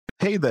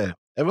Hey there,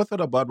 ever thought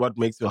about what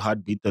makes your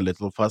heart beat a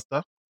little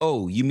faster?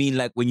 Oh, you mean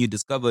like when you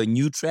discover a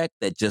new track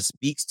that just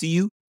speaks to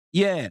you?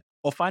 Yeah,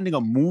 or finding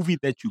a movie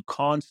that you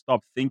can't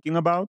stop thinking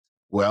about.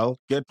 Well,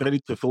 get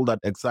ready to feel that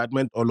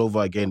excitement all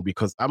over again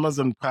because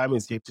Amazon Prime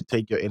is here to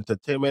take your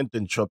entertainment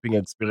and shopping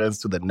experience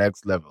to the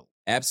next level.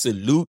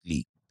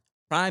 Absolutely.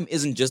 Prime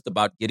isn't just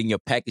about getting your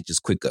packages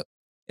quicker.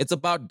 It's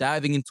about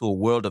diving into a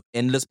world of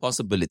endless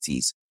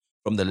possibilities,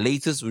 from the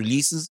latest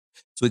releases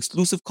to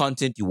exclusive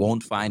content you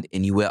won't find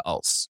anywhere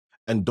else.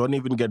 And don't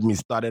even get me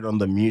started on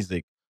the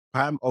music.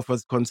 Prime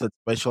offers concert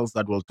specials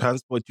that will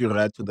transport you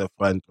right to the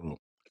front row.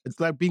 It's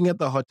like being at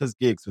the hottest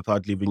gigs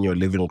without leaving your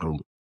living room.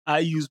 I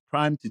use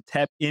Prime to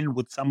tap in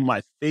with some of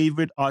my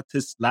favorite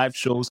artists' live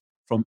shows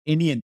from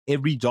any and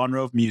every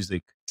genre of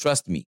music.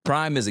 Trust me,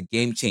 Prime is a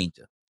game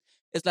changer.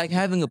 It's like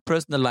having a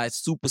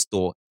personalized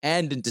superstore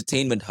and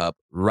entertainment hub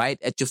right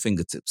at your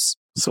fingertips.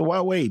 So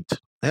why wait?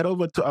 Head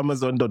over to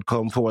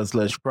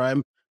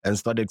amazon.com/prime and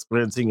start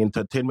experiencing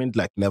entertainment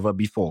like never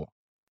before.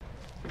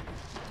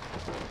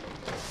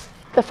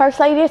 The first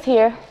lady is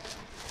here.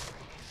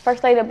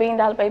 First lady of $1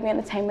 Billion Baby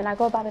Entertainment. I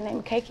go by the name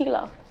of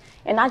Kayy.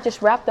 And I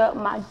just wrapped up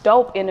my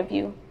dope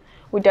interview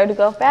with Dirty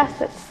Gulf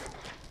Bastards.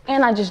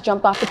 And I just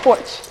jumped off the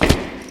porch.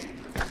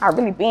 I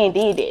really been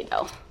did it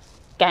though.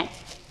 Gang.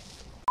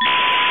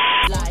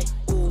 Like,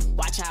 ooh,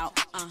 watch out.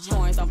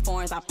 Horns on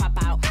foreigns, I pop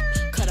out.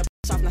 Cut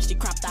a off, now she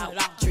cropped out.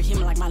 Treat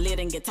him like my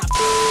lid and get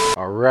topped.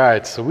 All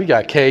right, so we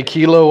got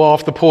Kayy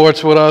off the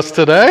porch with us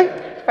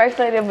today. First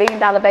lady of $1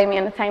 Billion Baby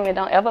Entertainment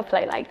don't ever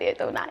play like that,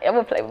 though. Not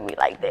ever play with me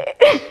like that.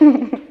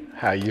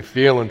 How you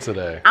feeling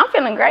today? I'm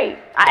feeling great.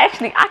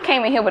 I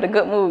came in here with a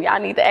good mood. Y'all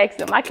need to ask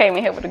them. I came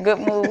in here with a good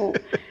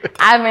mood.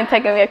 I've been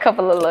taking me a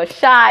couple of little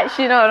shots,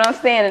 you know what I'm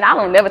saying? And I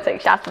don't never take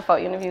shots before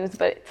interviews,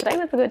 but today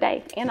was a good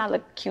day. And I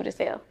look cute as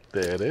hell.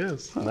 There it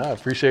is. No, I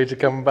appreciate you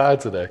coming by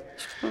today.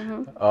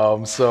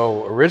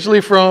 So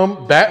originally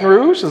from Baton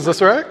Rouge, is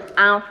this right?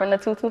 I'm from the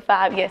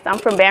 225, yes. I'm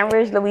from Baton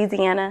Rouge,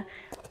 Louisiana,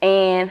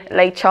 and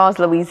Lake Charles,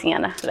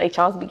 Louisiana. Lake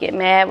Charles be getting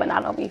mad when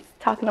I don't be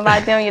talking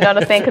about them, you know what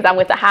I'm saying? Because I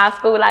went to high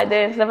school like that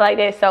and stuff like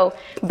that. So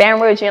Baton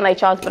Rouge and Lake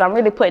Charles, but I'm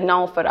really putting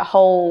on for the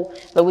whole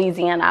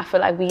Louisiana. I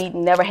feel like we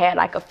never had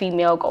like a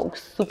female go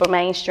super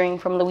mainstream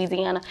from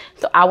Louisiana.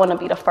 So I want to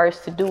be the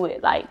first to do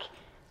it, like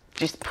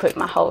just put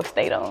my whole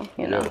state on,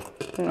 you know?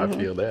 Yeah, I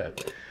feel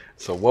that.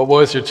 So what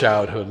was your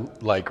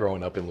childhood like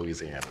growing up in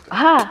Louisiana?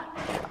 I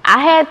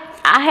had,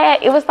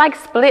 it was like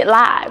split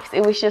lives.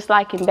 It was just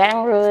like in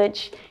Baton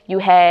Rouge, you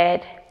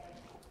had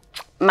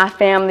my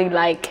family,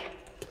 like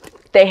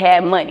they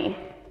had money.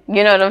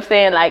 You know what I'm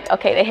saying? Like,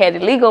 okay, they had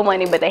illegal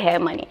money, but they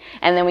had money.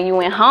 And then when you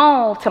went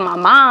home to my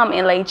mom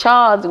in Lake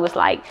Charles, it was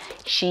like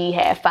she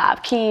had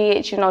 5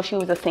 kids, you know, she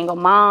was a single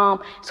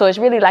mom. So it's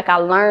really like I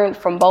learned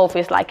from both.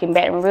 It's like in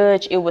Baton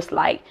Rouge, it was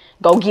like,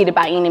 go get it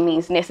by any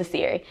means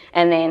necessary.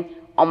 And then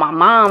on my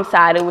mom's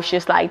side, it was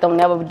just like, don't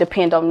never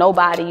depend on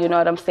nobody, you know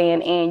what I'm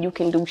saying? And you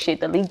can do shit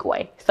the legal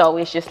way. So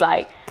it's just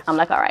like, I'm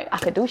like, all right, I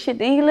could do shit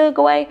the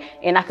illegal way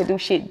and I could do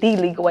shit the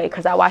legal way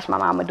because I watched my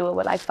mama do it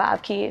with like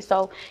 5 kids.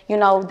 So, you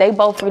know, they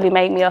both really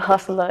made me a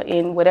hustler,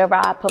 and whatever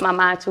I put my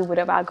mind to,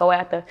 whatever I go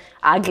after,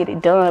 I get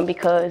it done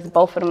because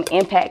both of them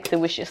impacts, it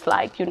was just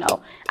like, you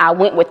know, I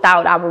went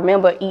without. I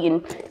remember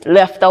eating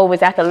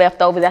leftovers after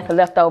leftovers after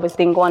leftovers,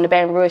 then going to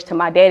Baton Rouge to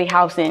my daddy's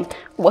house and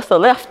what's a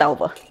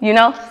leftover, you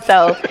know?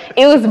 So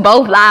it was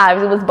both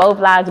lives. It was both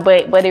lives,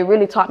 but it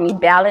really taught me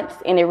balance,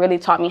 and it really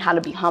taught me how to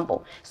be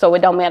humble. So it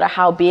don't matter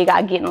how big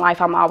I get in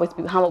life, I'm always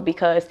be humble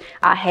because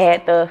I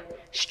had the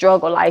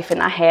struggle life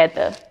and I had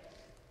the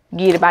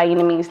get it by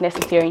any means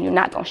necessary, and you're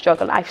not gonna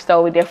struggle life.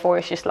 So therefore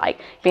it's just like,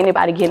 if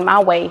anybody get in my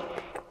way,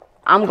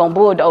 I'm gonna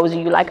bulldoze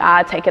you, like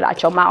I take it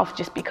out your mouth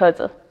just because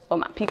of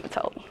what my people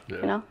told me,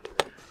 you know?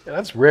 Yeah,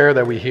 that's rare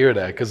that we hear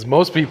that, because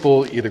most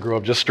people either grew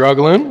up just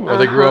struggling or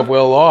they grew up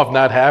well off,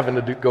 not having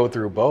to go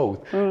through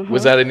both.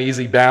 Was that an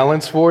easy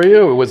balance for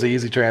you, or was it an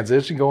easy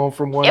transition going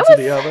from one to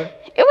the other?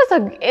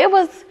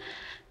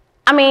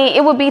 I mean,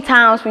 it would be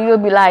times when you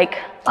would be like,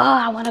 oh,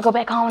 I want to go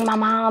back home to my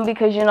mom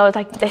because, you know, it's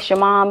like, that's your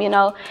mom, you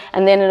know?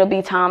 And then it'll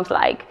be times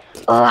like,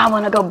 oh, I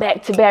want to go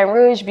back to Baton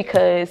Rouge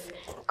because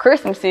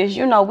Christmases,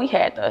 you know, we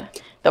had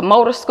the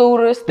motor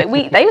scooters that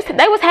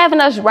they was having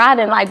us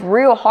riding like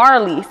real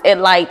Harleys at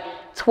like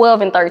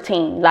 12 and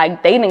 13.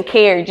 Like, they didn't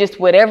care,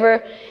 just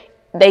whatever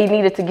they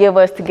needed to give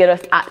us to get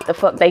us out the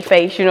fuck they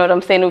face, you know what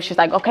I'm saying? It was just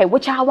like, okay,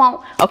 what y'all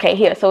want? Okay,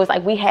 here. So it's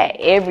like we had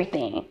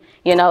everything,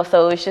 you know?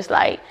 So it's just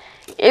like,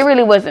 it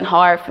really wasn't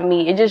hard for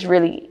me. It just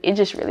really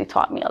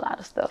taught me a lot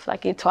of stuff.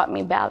 Like, it taught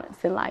me balance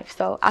in life.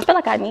 So I feel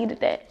like I needed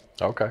that.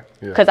 Okay.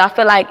 Yeah. Because I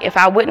feel like if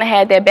I wouldn't have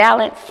had that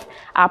balance,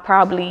 I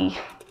probably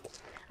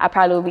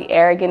would be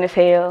arrogant as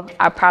hell.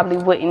 I probably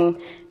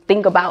wouldn't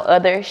think about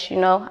others, you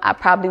know. I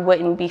probably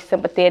wouldn't be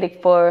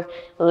sympathetic for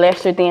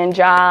lesser than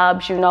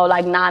jobs, you know,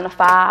 like 9 to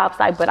 5s.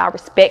 Like, but I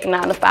respect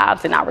 9 to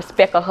 5s, and I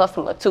respect a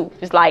hustler too.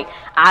 It's like,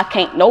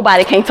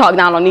 nobody can talk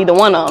down on neither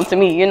one of them to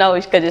me, you know.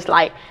 It's because it's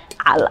like,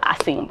 I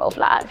seen both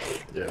lives.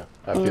 Yeah,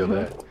 I feel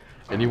that.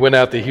 And you went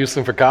out to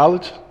Houston for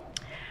college?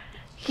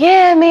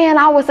 Yeah, man,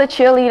 I was a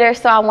cheerleader,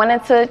 so I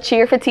wanted to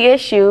cheer for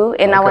TSU,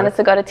 and I wanted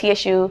to go to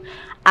TSU.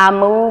 I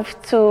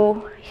moved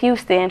to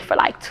Houston for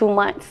like 2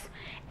 months,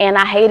 and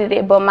I hated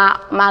it, but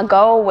my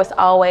goal was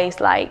always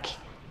like,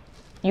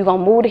 you're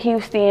going to move to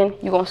Houston,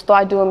 you're going to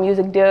start doing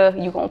music there,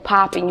 you're going to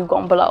pop and you're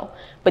going to blow.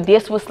 But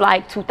this was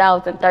like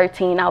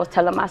 2013. I was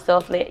telling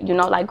myself that, you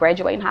know, like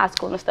graduating high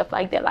school and stuff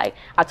like that. Like,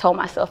 I told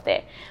myself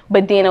that.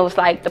 But then it was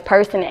like the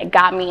person that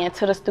got me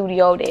into the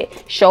studio,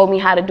 that showed me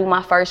how to do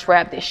my first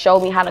rap, that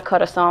showed me how to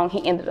cut a song,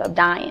 he ended up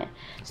dying.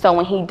 So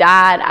when he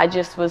died, I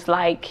just was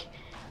like,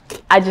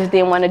 I just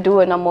didn't want to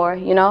do it no more,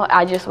 you know?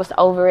 I just was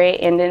over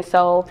it. And then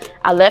so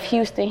I left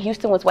Houston.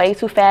 Houston was way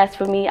too fast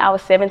for me. I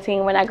was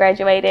 17 when I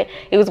graduated.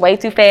 It was way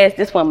too fast.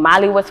 This when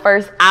Molly was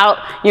first out,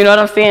 you know what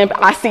I'm saying?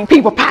 I see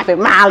people popping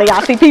Molly.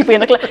 I see people in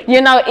the club. You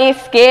know, it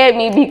scared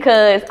me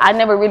because I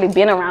never really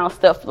been around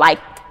stuff like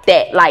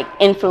that, like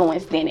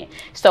influenced in it.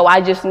 So I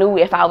just knew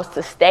if I was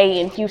to stay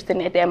in Houston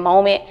at that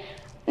moment,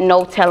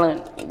 no telling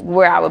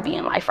where I would be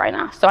in life right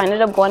now. So I ended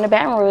up going to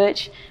Baton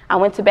Rouge. I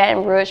went to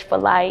Baton Rouge for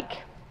like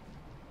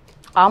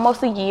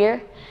almost a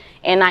year,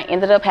 and I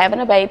ended up having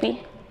a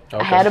baby.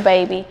 I had a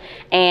baby,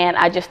 and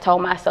I just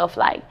told myself,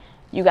 like,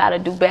 you got to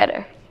do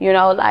better. You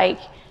know, like,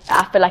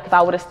 I feel like if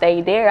I would have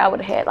stayed there, I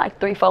would have had like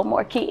 3-4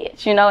 more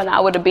kids, you know, and I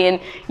would have been,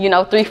 you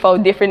know,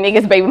 3-4 different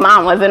niggas' baby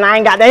mamas, and I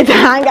ain't got that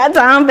time. I ain't got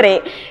time for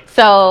that.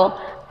 So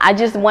I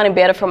just wanted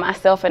better for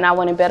myself, and I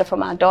wanted better for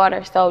my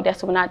daughter. So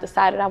that's when I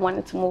decided I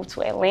wanted to move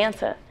to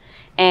Atlanta,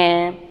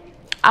 and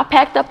I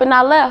packed up and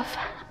I left.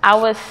 I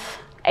was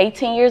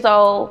 18 years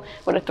old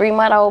with a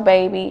 3-month-old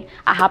baby.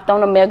 I hopped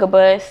on a mega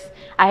bus.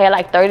 I had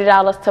like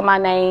 $30 to my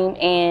name,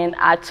 and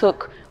I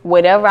took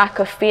whatever I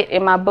could fit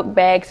in my book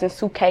bags and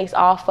suitcase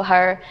off for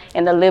her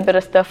and a little bit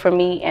of stuff for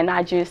me, and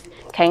I just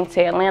came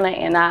to Atlanta,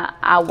 and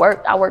I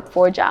worked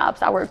 4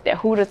 jobs. I worked at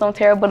Hooters on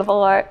Terra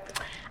Boulevard.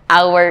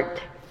 I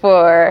worked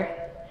for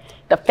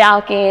the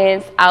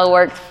Falcons. I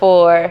worked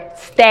for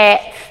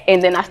Stats,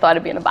 and then I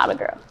started being a bottle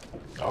girl.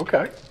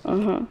 Okay.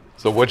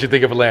 So what'd you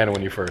think of Atlanta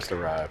when you first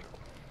arrived?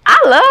 I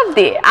loved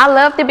it. I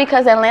loved it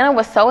because Atlanta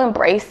was so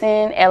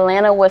embracing.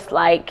 Atlanta was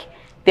like,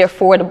 they're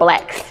for the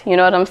blacks. You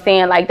know what I'm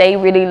saying? Like, they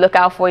really look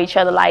out for each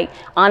other. Like,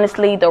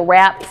 honestly, the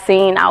rap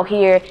scene out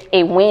here,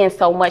 it wins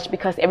so much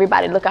because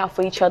everybody look out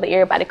for each other.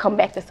 Everybody come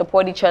back to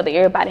support each other.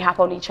 Everybody hop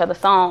on each other's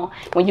song.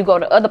 When you go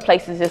to other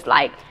places, it's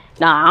like,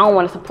 nah, I don't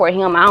want to support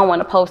him. I don't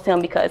want to post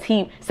him because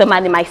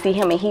somebody might see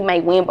him and he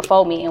may win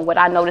before me. And what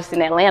I noticed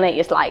in Atlanta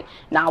is like,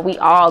 nah, we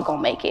all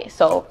gonna make it.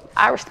 So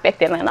I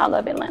respect Atlanta. I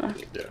love Atlanta.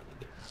 Yeah.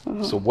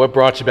 So what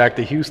brought you back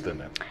to Houston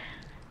then?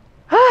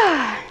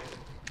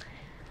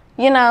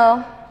 You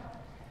know,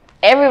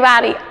 every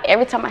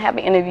time I have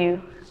an interview,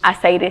 I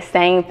say this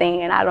same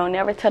thing, and I don't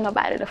never tell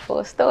nobody the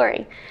full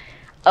story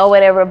or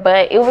whatever,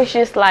 but it was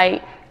just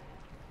like,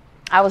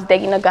 I was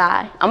dating a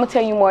guy. I'm gonna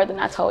tell you more than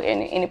I told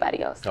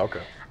anybody else.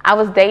 Okay. I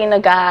was dating a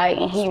guy,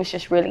 and he was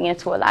just really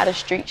into a lot of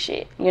street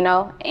shit, you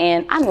know,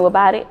 and I knew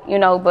about it, you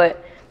know,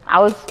 but I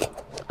was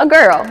a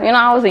girl, you know,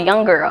 I was a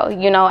young girl,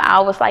 you know, I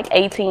was like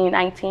 18,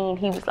 19,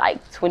 he was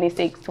like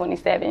 26,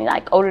 27,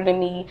 like older than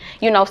me,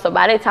 you know, so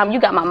by that time you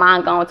got my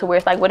mind going to where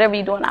it's like, whatever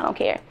you're doing, I don't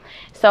care.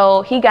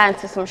 So he got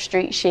into some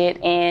street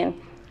shit, and,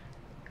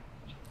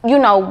 you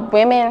know,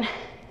 women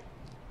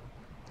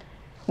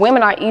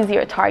are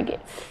easier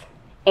targets,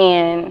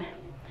 and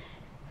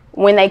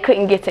when they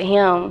couldn't get to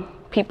him,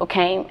 people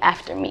came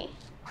after me,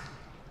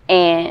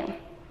 and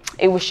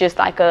it was just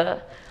like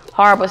a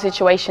horrible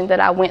situation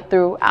that I went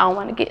through. I don't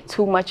want to get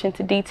too much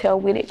into detail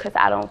with it because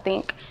I don't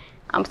think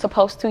I'm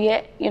supposed to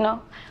yet, you know.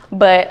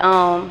 But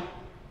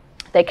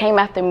they came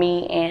after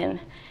me, and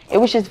it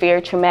was just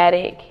very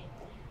traumatic.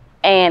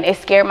 And it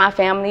scared my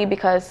family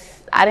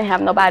because I didn't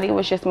have nobody. It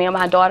was just me and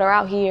my daughter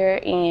out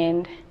here,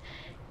 and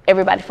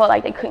everybody felt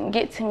like they couldn't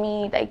get to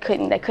me. They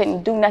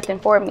couldn't do nothing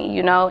for me,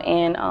 you know.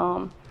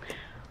 And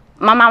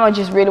my mama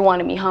just really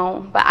wanted me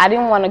home, but I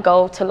didn't want to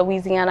go to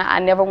Louisiana. I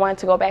never wanted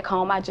to go back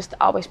home. I just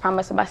always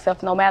promised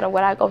myself, no matter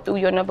what I go through,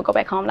 you'll never go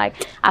back home.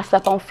 Like, I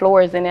slept on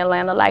floors in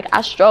Atlanta. Like,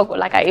 I struggled.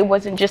 Like, it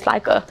wasn't just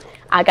like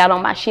I got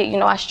on my shit, you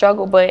know, I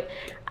struggled, but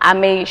I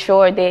made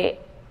sure that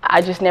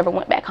I just never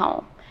went back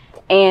home.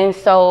 And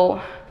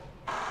so,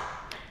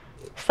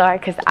 sorry,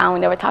 because I don't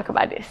never talk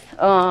about this.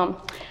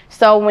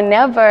 So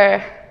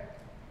whenever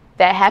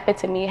that happened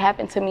to me, it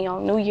happened to me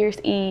on New Year's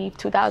Eve,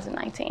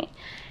 2019.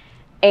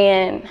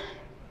 And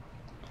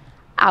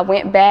I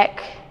went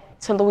back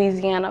to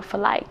Louisiana for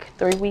like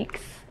 3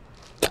 weeks,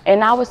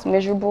 and I was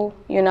miserable,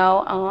 you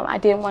know. I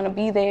didn't want to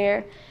be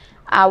there.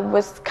 I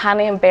was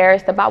kind of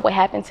embarrassed about what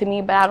happened to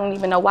me, but I don't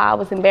even know why I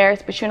was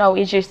embarrassed. But, you know,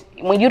 it's just,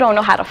 when you don't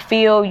know how to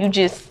feel,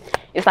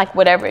 it's like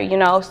whatever, you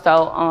know.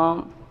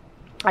 So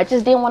I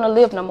just didn't want to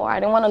live no more. I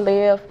didn't want to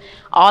live.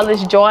 All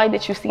this joy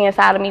that you see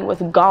inside of me was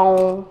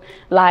gone.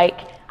 Like,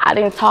 I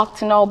didn't talk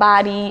to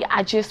nobody.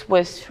 I just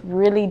was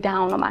really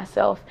down on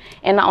myself.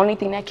 And the only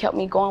thing that kept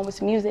me going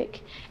was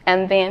music.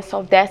 And then,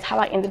 so that's how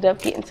I ended up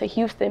getting to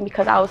Houston,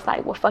 because I was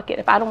like, well, fuck it.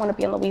 If I don't want to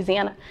be in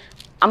Louisiana,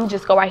 I'm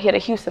just go right here to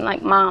Houston.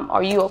 Like, Mom,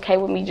 are you okay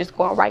with me just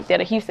going right there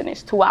to Houston?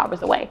 It's 2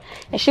 hours away.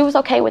 And she was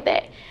okay with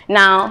that.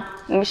 Now,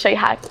 let me show you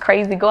how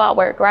crazy God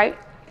work, right?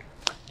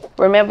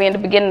 Remember in the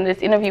beginning of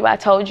this interview, I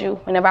told you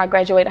whenever I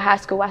graduated high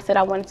school, I said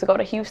I wanted to go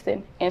to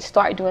Houston and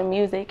start doing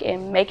music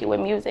and make it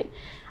with music.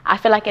 I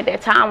feel like at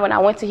that time when I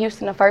went to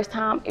Houston the first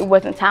time, it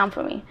wasn't time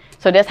for me.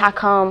 So that's how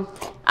come,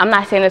 I'm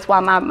not saying that's why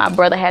my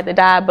brother had to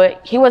die,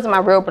 but he wasn't my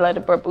real brother,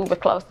 but we were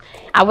close.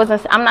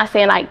 I'm not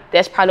saying like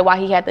that's probably why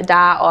he had to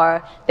die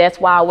or that's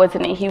why I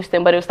wasn't in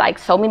Houston, but it was like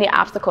so many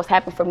obstacles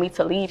happened for me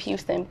to leave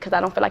Houston because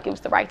I don't feel like it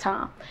was the right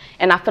time.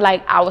 And I feel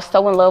like I was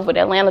so in love with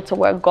Atlanta to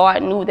where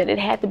God knew that it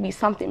had to be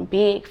something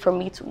big for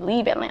me to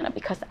leave Atlanta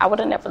because I would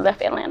have never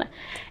left Atlanta.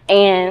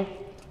 And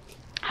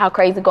how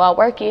crazy God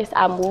work is,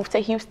 I moved to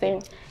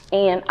Houston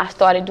and I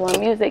started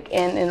doing music,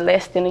 and in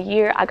less than a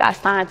year, I got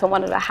signed to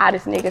one of the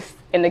hottest niggas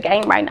in the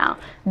game right now,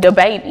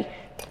 DGB.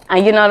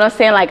 And you know what I'm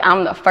saying? Like,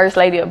 I'm the first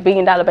lady of $1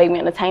 Billion Baby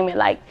Entertainment.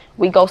 Like,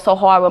 we go so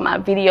hard with my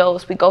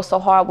videos. We go so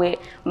hard with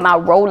my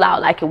rollout.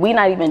 Like, we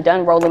not even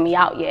done rolling me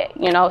out yet,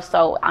 you know?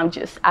 So I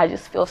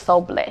just feel so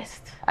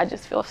blessed. I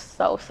just feel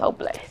so, so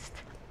blessed.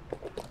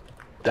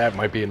 That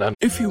might be an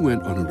If you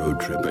went on a road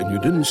trip and you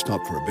didn't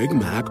stop for a Big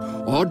Mac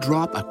or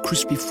drop a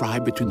crispy fry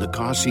between the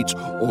car seats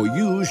or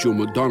use your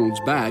McDonald's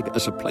bag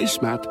as a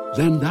placemat,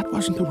 then that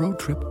wasn't a road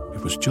trip.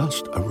 It was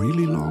just a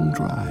really long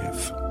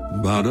drive.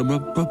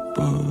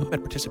 Ba-da-ba-ba-ba. At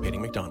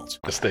participating McDonald's.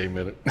 a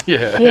statement.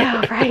 Yeah.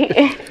 Yeah,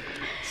 right.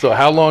 So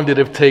how long did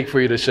it take for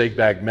you to shake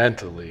back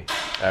mentally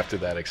after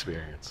that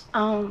experience?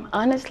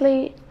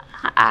 Honestly,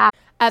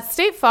 At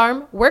State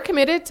Farm, we're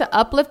committed to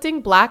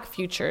uplifting Black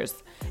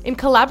futures. In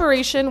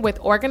collaboration with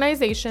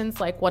organizations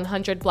like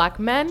 100 Black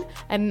Men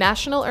and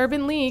National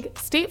Urban League,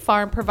 State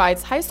Farm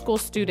provides high school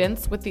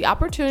students with the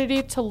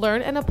opportunity to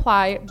learn and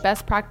apply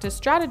best practice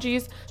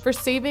strategies for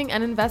saving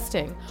and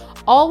investing,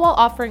 all while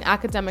offering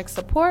academic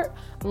support,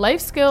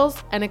 life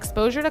skills, and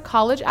exposure to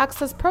college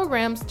access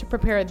programs to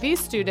prepare these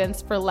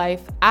students for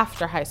life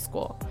after high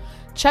school.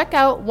 Check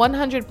out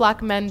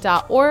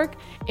 100blackmen.org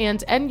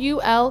and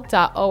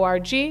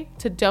nul.org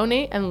to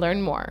donate and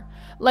learn more.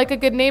 Like a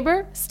good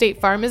neighbor, State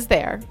Farm is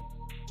there.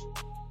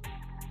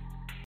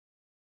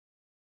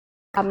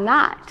 I'm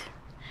not.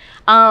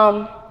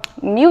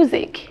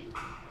 Music.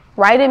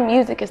 Writing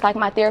music is like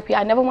my therapy.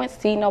 I never went to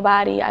see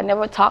nobody. I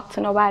never talked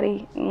to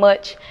nobody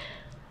much.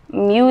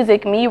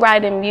 Music, me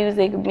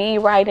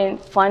writing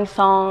fun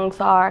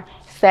songs or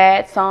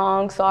sad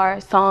songs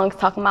or songs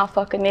talking about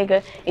fuck a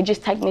nigga, it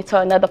just takes me to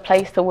another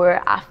place to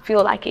where I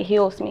feel like it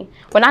heals me.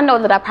 When I know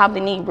that I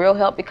probably need real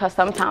help because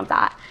sometimes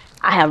I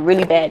have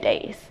really bad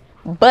days.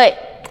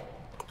 But,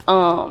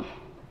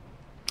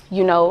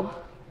 you know,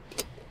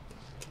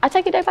 I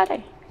take it day by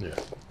day. Yeah,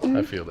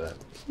 I feel that.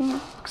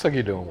 Looks like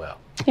you're doing well.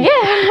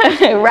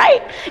 Yeah,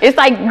 right? It's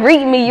like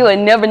greeting me, you would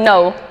never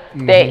know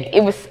that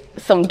it was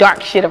some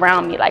dark shit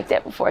around me like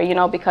that before, you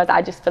know, because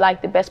I just feel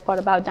like the best part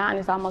about dying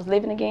is almost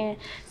living again.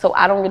 So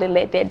I don't really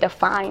let that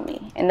define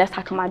me. And that's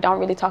how come I don't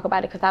really talk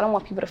about it, because I don't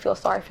want people to feel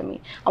sorry for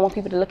me. I want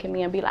people to look at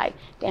me and be like,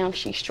 damn,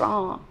 she's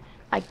strong.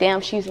 Like,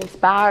 damn, she's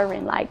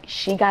inspiring. Like,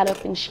 she got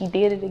up and she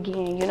did it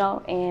again, you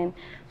know? And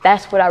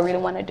that's what I really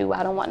want to do.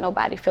 I don't want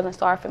nobody feeling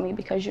sorry for me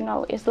because, you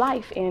know, it's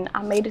life. And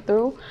I made it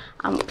through.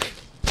 I'm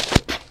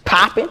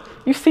popping.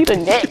 You see the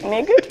neck,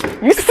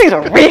 nigga. You see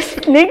the wrist,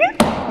 nigga.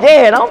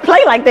 Yeah, don't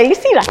play like that. You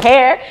see the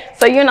hair.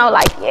 So, you know,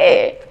 like,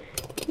 yeah,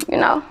 you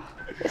know,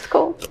 it's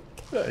cool.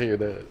 I hear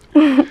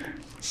that.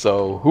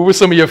 So who were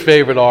some of your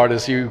favorite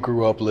artists you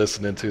grew up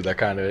listening to that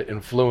kind of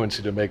influenced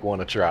you to make want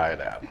to try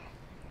it out?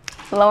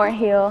 Lauryn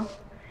Hill.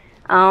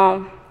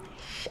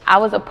 I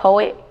was a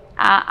poet.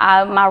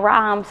 My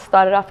rhymes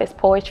started off as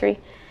poetry.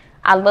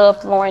 I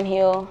loved Lauryn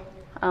Hill.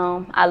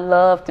 I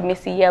loved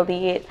Missy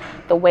Elliott,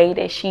 the way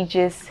that she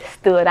just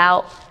stood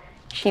out.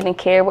 She didn't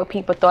care what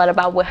people thought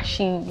about what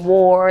she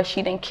wore.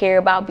 She didn't care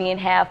about being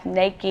half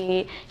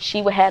naked.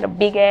 She would have a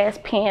big ass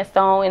pants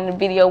on in the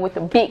video with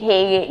a big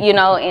head, you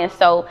know, and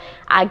so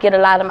I get a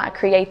lot of my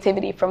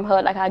creativity from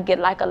her. Like, I get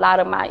like a lot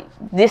of my,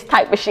 this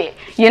type of shit,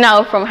 you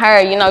know, from her,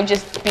 you know,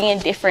 just being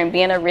different,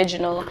 being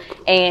original.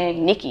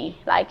 And Nicki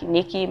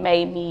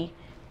made me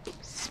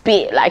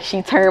spit. Like,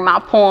 she turned my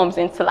poems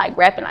into like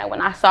rapping. Like,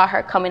 when I saw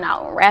her coming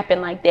out and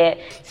rapping like that,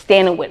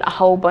 standing with a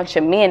whole bunch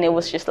of men, it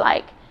was just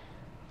like,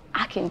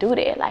 I can do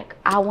that. Like,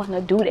 I want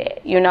to do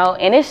that, you know?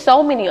 And there's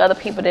so many other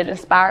people that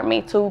inspired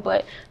me too,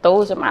 but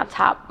those are my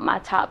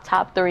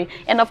top three.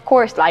 And of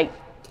course, like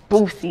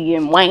Boosie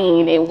and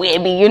Wayne and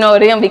Webby, you know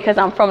them because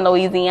I'm from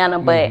Louisiana.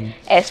 But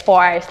as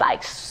far as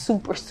like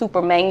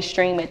super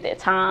mainstream at that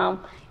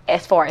time,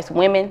 as far as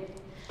women,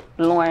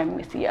 Lauren,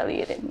 Missy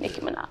Elliott, and Nicki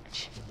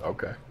Minaj.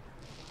 Okay.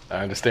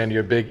 I understand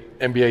you're a big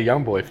NBA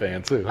YoungBoy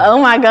fan too. Oh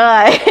my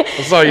God.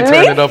 I saw you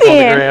turning up on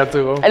the gram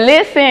too.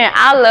 Listen,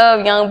 I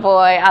love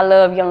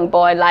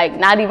YoungBoy. Like,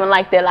 not even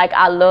like that. Like,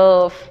 I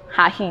love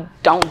how he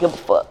don't give a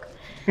fuck.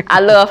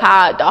 I love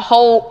how the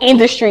whole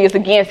industry is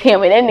against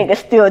him and that nigga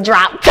still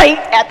drop tape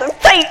after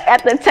tape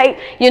after tape.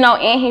 You know,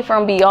 and he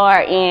from BR,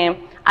 and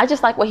I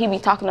just like what he be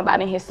talking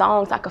about in his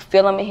songs. I could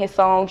feel him in his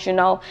songs, you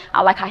know.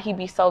 I like how he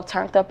be so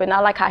turned up, and I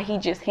like how he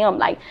just him.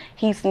 Like,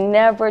 he's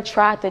never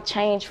tried to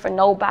change for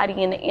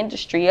nobody in the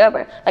industry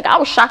ever. Like, I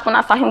was shocked when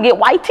I saw him get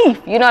white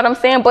teeth, you know what I'm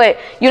saying? But,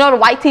 you know, the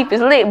white teeth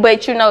is lit,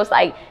 but, you know, it's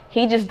like,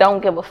 he just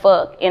don't give a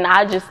fuck. And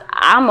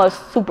I'm a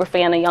super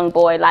fan of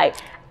YoungBoy. Like,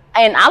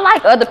 and I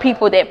like other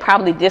people that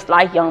probably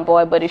dislike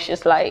YoungBoy, but it's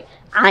just like,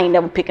 I ain't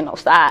never picking no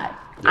side.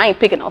 I ain't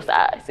picking no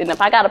sides. And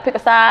if I got to pick a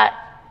side,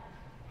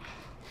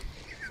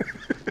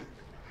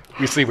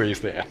 We see where you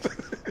stand.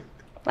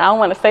 I don't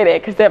want to say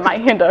that because that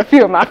might hinder a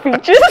few of my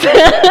features.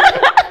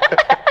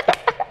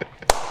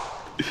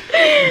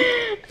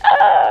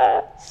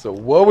 So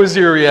what was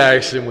your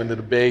reaction when the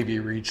baby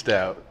reached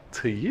out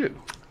to you?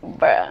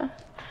 Bruh,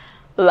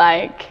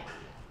 like,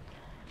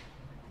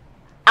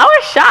 I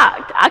was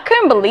shocked. I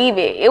couldn't believe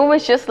it. It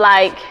was just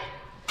like,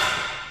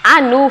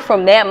 I knew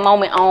from that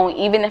moment on,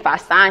 even if I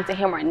signed to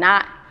him or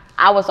not,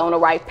 I was on the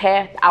right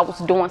path. I was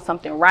doing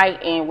something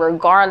right. And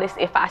regardless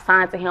if I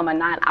signed to him or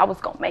not, I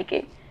was going to make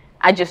it.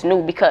 I just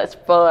knew, because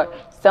for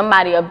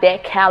somebody of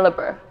that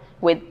caliber,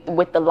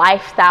 with the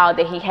lifestyle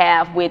that he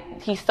have,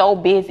 he's so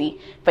busy,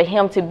 for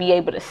him to be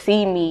able to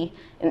see me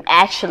and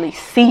actually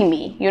see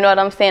me, you know what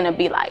I'm saying, and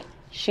be like,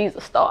 she's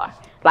a star.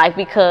 Like,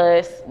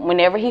 because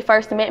whenever he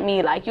first met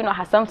me, like, you know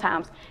how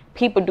sometimes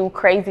people do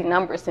crazy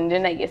numbers and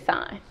then they get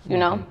signed, you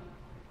know?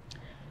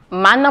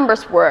 My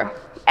numbers were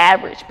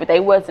average, but they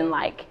wasn't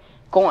like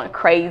going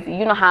crazy.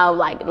 You know how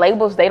like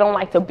labels, they don't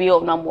like to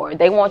build no more.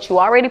 They want you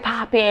already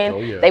popping. Oh,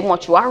 yeah. They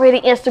want you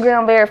already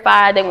Instagram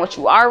verified. They want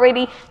you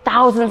already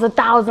thousands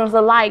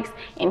of likes.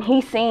 And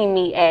he seen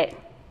me at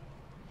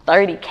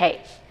 30K.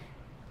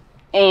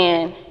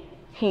 And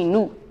he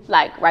knew,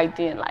 like, right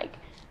then, like,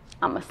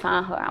 I'm going to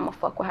sign her. I'm going to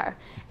fuck with her.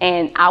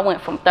 And I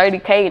went from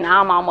 30K, now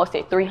I'm almost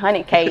at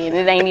 300K, and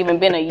it ain't even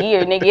been a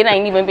year, nigga. It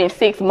ain't even been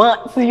 6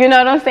 months. You know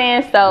what I'm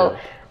saying? So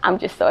I'm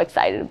just so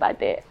excited about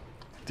that.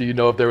 Do you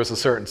know if there was a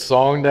certain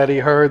song that he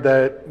heard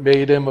that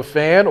made him a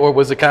fan, or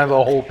was it kind of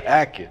the whole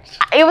package?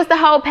 It was the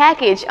whole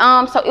package.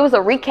 So it was a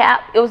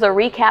recap. It was a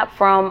recap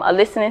from a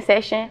listening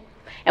session.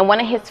 And one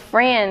of his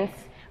friends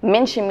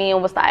mentioned me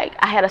and was like,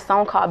 I had a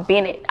song called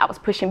Bennett. I was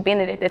pushing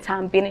Bennett at the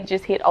time. Bennett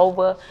just hit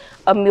over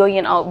 1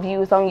 million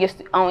views on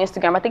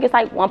Instagram. I think it's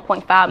like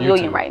 1.5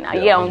 million right now.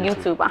 Yeah, on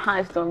YouTube.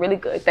 It's doing really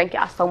good. Thank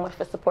y'all so much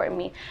for supporting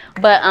me.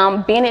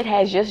 But Bennett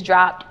has just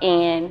dropped,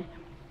 and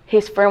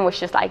his friend was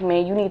just like,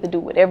 man, you need to do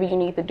whatever you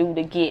need to do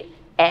to get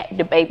at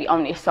the baby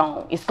on this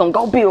song. It's gonna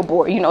go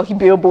Billboard. You know, he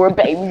Billboard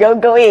baby. Go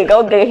ahead,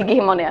 get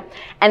him on there.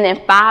 And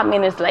then 5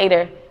 minutes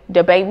later,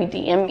 the baby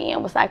DM'd me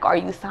and was like, are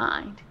you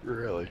signed?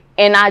 Really?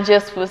 And I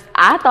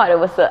thought it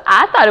was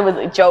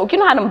a joke. You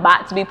know how them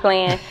bots be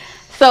playing?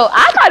 So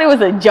I thought it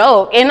was a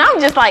joke. And I'm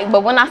just like,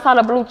 but when I saw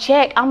the blue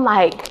check, I'm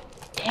like,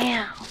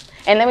 damn.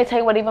 And let me tell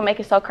you what even make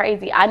it so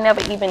crazy. I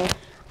never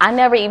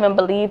even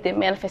believed in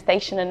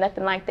manifestation or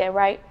nothing like that,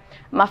 right?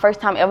 My first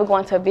time ever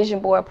going to a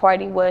vision board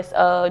party was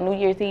New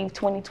Year's Eve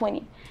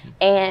 2020.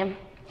 And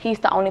he's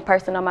the only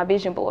person on my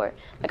vision board.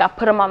 Like, I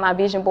put him on my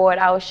vision board.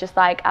 I was just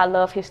like, I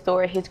love his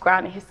story, his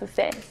grind, and his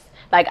success.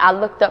 Like, I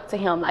looked up to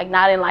him, like,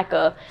 not in like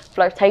a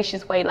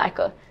flirtatious way,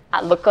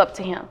 I look up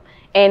to him.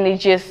 And it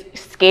just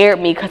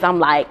scared me, because I'm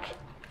like,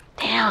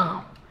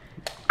 damn,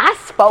 I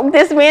spoke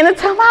this man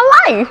into my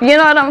life. You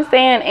know what I'm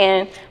saying?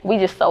 And we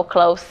just so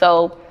close.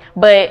 So,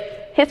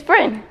 but his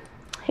friend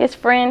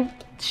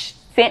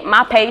sent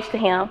my page to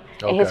him,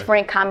 and his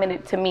friend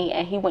commented to me,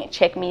 and he went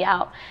check me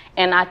out.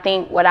 And I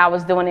think what I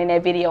was doing in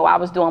that video, I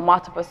was doing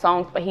multiple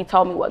songs, but he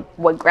told me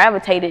what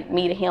gravitated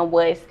me to him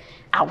was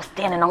I was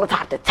standing on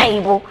top of the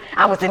table.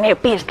 I was in there,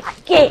 bitch,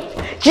 like,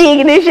 yeah,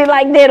 jigging and shit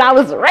like that. I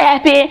was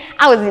rapping.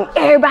 I was in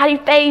everybody's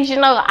face, you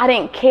know. I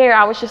didn't care.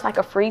 I was just like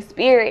a free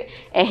spirit.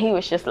 And he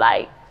was just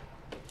like,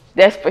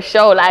 that's for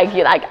sure. Like,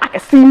 I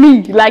could see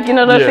me. Like, you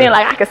know what I'm saying?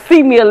 Like, I could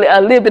see me a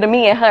little bit of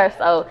me and her.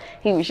 So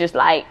he was just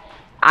like,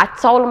 I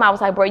told him, I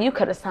was like, bro, you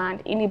could have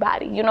signed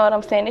anybody. You know what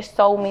I'm saying? There's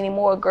so many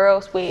more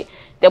girls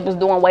that was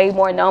doing way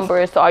more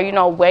numbers, or, you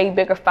know, way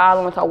bigger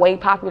followings, or way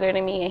popular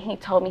than me. And he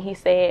told me, he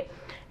said,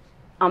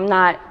 I'm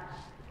not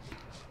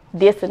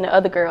dissing the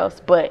other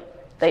girls,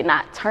 but they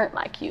not turned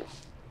like you.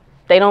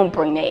 They don't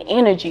bring that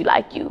energy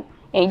like you.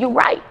 And you're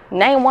right.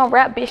 Name one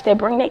rap bitch that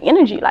bring that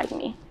energy like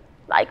me.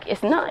 Like,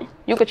 it's none.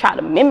 You could try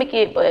to mimic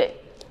it,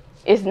 but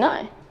it's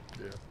none.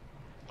 Yeah.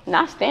 And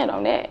I stand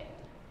on that.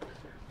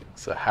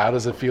 So how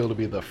does it feel to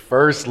be the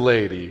first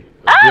lady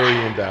of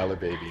 $1 billion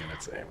baby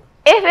entertainment?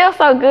 It feels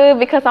so good,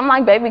 because I'm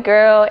like, baby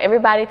girl,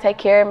 everybody take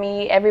care of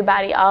me.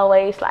 Everybody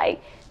always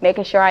like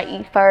making sure I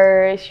eat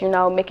first, you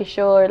know, making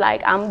sure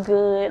like I'm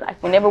good.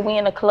 Like, whenever we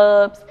in the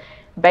clubs,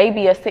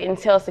 baby will sit and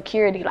tell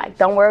security, like,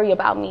 don't worry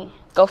about me,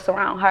 go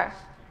surround her.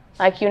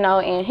 Like, you know,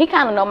 and he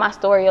kind of know my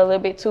story a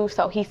little bit too,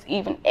 so he's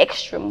even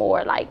extra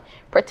more like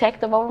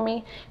protective over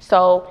me.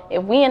 So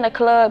if we in the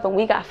club and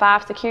we got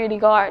 5 security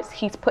guards,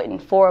 he's putting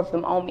 4 of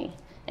them on me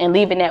and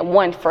leaving that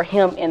 1 for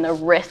him and the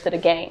rest of the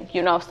gang,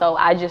 you know. So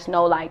I just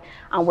know, like,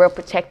 I'm well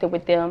protected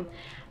with them.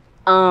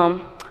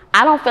 I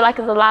don't feel like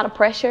it's a lot of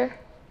pressure.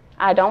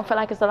 I don't feel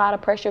like it's a lot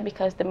of pressure,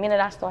 because the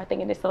minute I start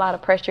thinking it's a lot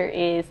of pressure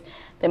is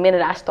the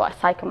minute I start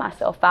psyching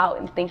myself out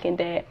and thinking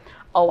that,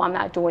 oh, I'm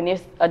not doing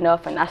this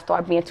enough, and I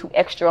start being too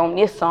extra on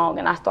this song,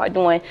 and I start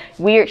doing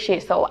weird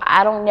shit. So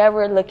I don't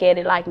never look at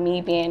it like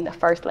me being the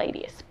first lady.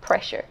 It's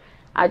pressure.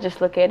 I just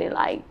look at it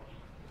like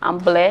I'm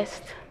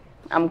blessed,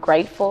 I'm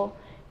grateful,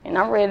 and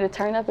I'm ready to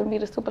turn up and be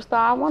the superstar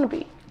I want to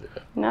be.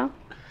 You know?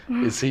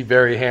 Is he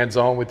very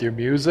hands-on with your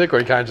music, or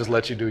he kind of just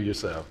lets you do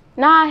yourself?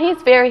 Nah,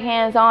 he's very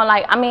hands-on.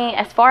 Like, I mean,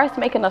 as far as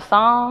making a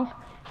song,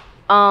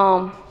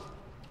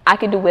 I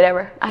could do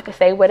whatever. I could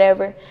say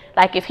whatever.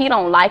 Like, if he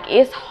don't like,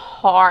 it's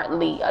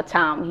hardly a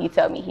time he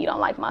tell me he don't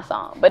like my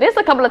song. But it's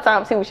a couple of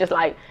times he was just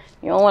like,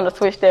 you don't want to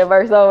switch that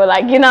verse over.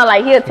 Like, you know,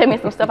 like, he'll tell me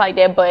some stuff like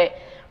that. But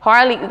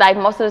hardly, like,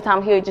 most of the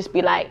time he'll just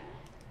be like,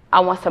 I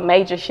want some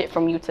major shit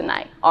from you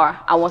tonight. Or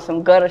I want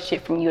some gutter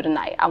shit from you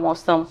tonight. I want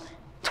some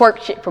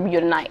twerk shit from you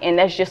tonight. And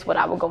that's just what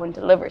I would go and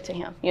deliver to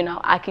him. You know,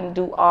 I can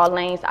do all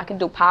lanes. I can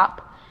do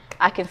pop.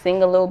 I can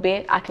sing a little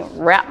bit. I can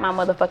rap my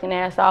motherfucking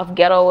ass off,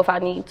 ghetto if I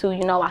need to.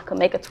 You know, I can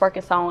make a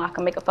twerking song. I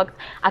can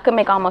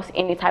make almost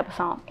any type of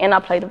song. And I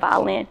play the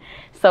violin.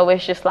 So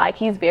it's just like,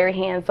 he's very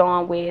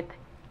hands-on with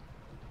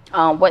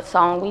what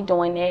song we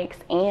doing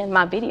next and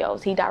my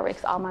videos. He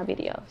directs all my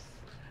videos.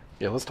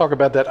 Yeah, let's talk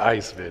about that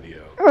Ice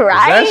video.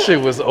 Right? That shit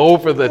was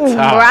over the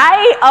top.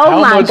 Right? Oh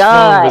my God.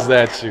 How much fun was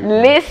that shoot?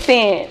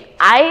 Listen,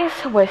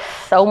 Ice was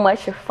so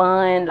much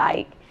fun.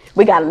 Like,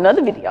 we got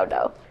another video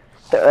though.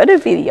 The other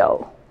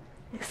video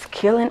is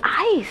killing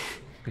Ice.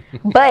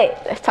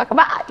 But let's talk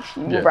about Ice.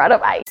 You brought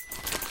up Ice.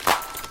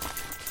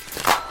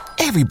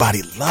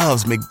 Everybody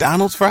loves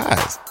McDonald's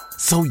fries.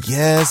 So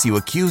yes, you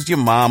accused your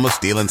mom of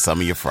stealing some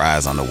of your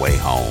fries on the way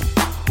home.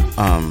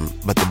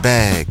 But the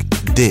bag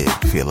did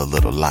feel a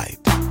little light.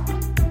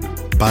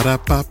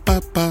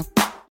 Ba-da-ba-ba-ba.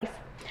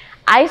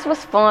 Ice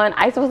was fun.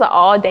 Ice was an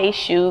all-day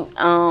shoot.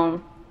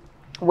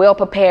 Well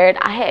prepared.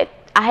 I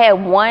had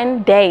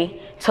one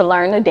day to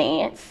learn the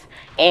dance,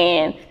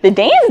 and the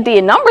dance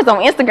did numbers on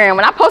Instagram.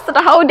 When I posted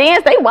the whole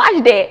dance, they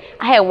watched it.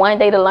 I had one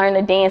day to learn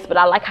the dance, but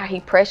I like how he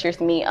pressures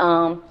me.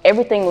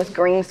 Everything was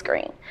green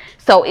screen.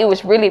 So it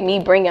was really me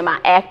bringing my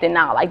acting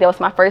out. Like, that was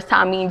my first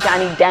time meeting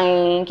Johnny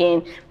Dang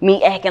and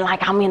me acting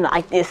like I'm in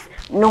like this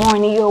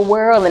Narnia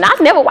world. And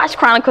I've never watched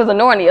Chronicles of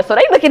Narnia. So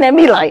they looking at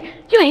me like,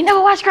 you ain't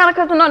never watched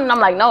Chronicles of Narnia? And I'm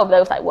like, no. But they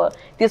was like, well,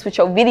 this what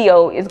your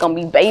video is going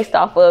to be based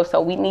off of.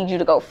 So we need you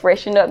to go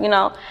freshen up, you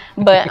know.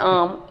 But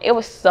it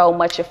was so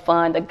much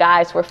fun. The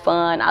guys were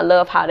fun. I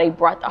love how they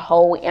brought the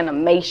whole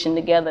animation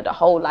together, the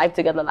whole life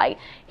together. Like,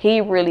 he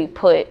really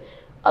put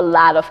a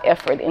lot of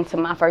effort into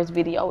my first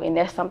video, and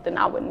that's something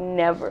I would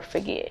never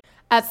forget.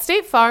 At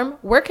State Farm,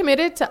 we're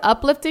committed to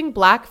uplifting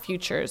Black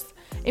futures.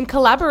 In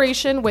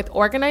collaboration with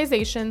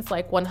organizations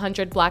like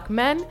 100 Black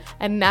Men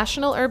and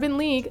National Urban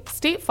League,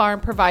 State Farm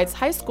provides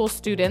high school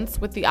students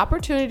with the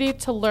opportunity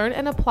to learn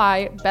and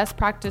apply best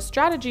practice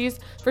strategies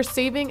for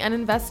saving and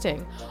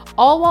investing,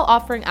 all while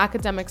offering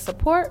academic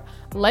support,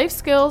 life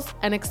skills,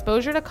 and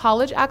exposure to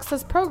college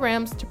access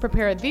programs to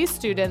prepare these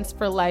students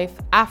for life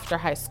after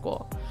high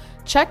school.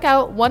 Check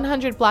out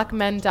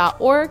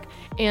 100blackmen.org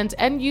and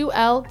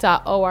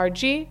nul.org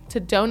to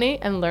donate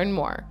and learn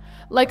more.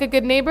 Like a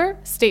good neighbor,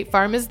 State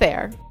Farm is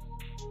there.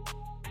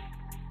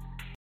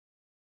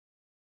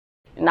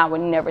 And I would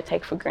never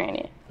take for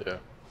granted. Yeah.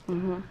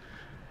 Mm-hmm.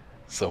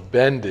 So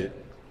Bend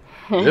It.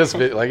 This,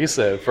 like you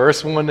said,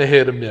 first one to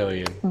hit 1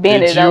 million.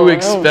 Did you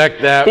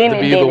expect that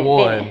to be the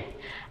one?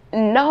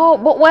 No,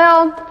 but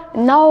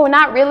no,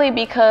 not really,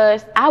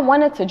 because I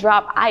wanted to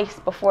drop Ice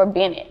before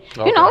Bennett.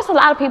 Okay. You know, it's a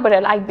lot of people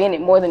that like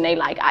Bennett more than they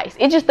like Ice.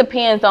 It just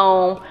depends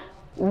on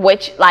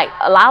which, like,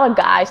 a lot of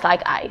guys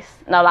like Ice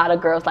and a lot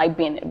of girls like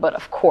Bennett. But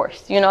of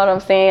course, you know what I'm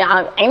saying?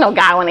 Ain't no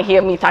guy want to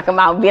hear me talking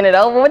about Bennett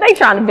over. What they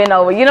trying to bend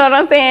over? You know what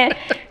I'm saying?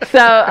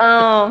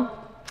 So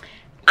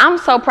I'm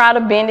so proud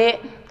of Bennett.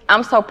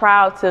 I'm so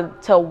proud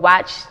to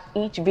watch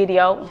each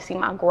video and see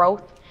my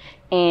growth.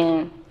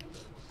 And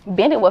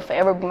Bennett will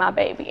forever be my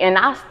baby. And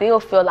I still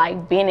feel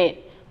like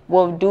Bennett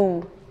will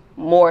do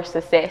more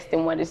success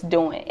than what it's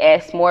doing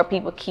as more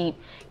people keep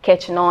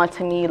catching on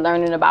to me,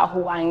 learning about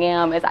who I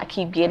am, as I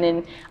keep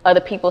getting other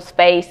people's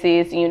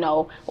faces, you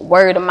know,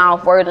 word of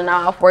mouth.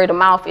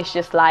 It's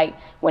just like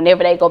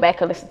whenever they go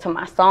back and listen to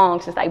my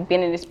songs, it's like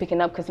Bennett is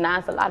picking up, because now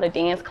it's a lot of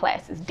dance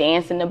classes,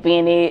 dancing to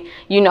Bennett,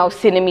 you know,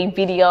 sending me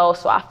videos.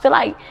 So I feel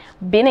like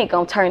Bennett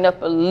gonna turn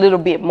up a little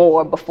bit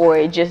more before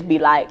it just be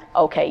like,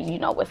 okay, you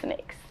know what's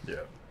next. Yeah.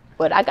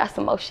 But I got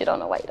some more shit on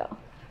the way though.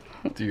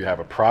 Do you have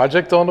a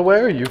project on the way,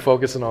 or are you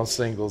focusing on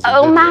singles?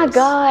 Oh my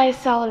God,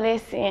 so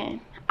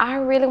listen. I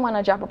really want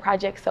to drop a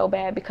project so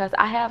bad, because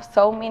I have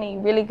so many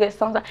really good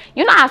songs.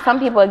 You know how some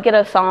people get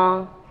a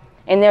song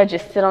and they'll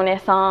just sit on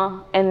that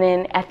song, and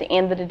then at the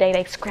end of the day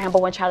they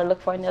scramble and try to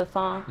look for another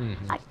song?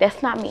 Mm-hmm. Like,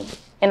 that's not me.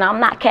 And I'm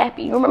not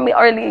capping. You remember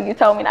earlier you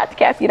told me not to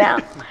cap you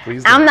down?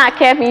 Please I'm not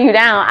capping you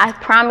down. I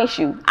promise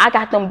you. I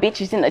got them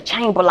bitches in the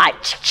chamber like,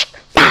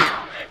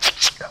 pow,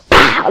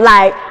 pow.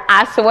 Like,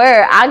 I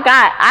swear, I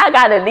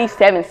got at least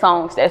 7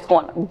 songs that's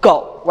going to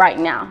go right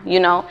now, you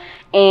know?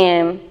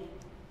 And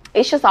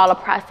it's just all a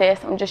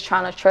process. I'm just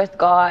trying to trust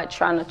God,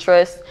 trying to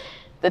trust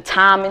the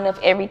timing of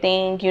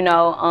everything, you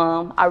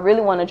know. I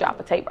really want to drop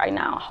a tape right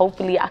now.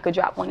 Hopefully I could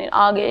drop one in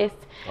August.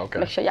 Okay.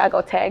 Make sure y'all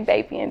go tag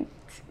Baby in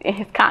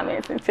his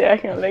comments and tell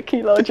him let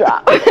Kilo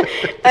drop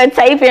a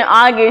tape in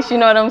August, you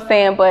know what I'm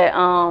saying? But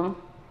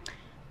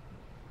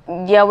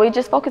yeah, we're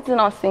just focusing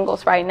on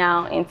singles right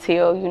now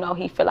until, you know,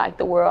 he feel like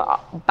the world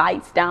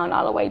bites down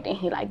all the way, then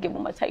he like give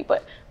him a tape.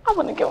 But I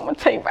want to give him a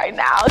tape right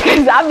now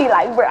because I be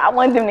like, bro, I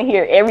want them to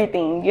hear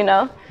everything, you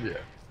know? Yeah.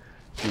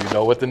 Do you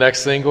know what the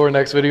next single or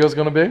next video is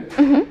going to be?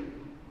 Mm-hmm.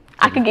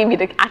 I can give you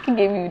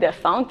the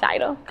song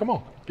title. Come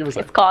on, give us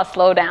that. It's called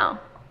Slow Down,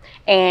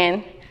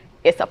 and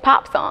it's a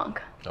pop song.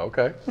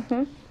 Okay.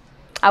 Mm-hmm.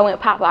 I went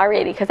pop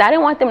already because I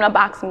didn't want them to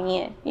box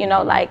me in. You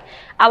know, like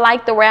I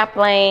like the rap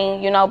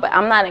lane, you know, but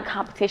I'm not in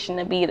competition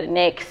to be the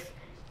next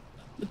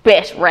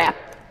best rap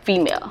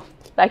female.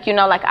 Like, you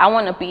know, like I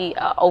want to be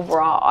an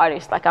overall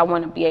artist. Like I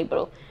want to be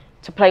able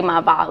to play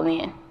my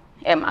violin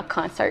at my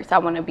concerts. I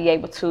want to be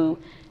able to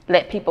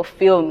let people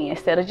feel me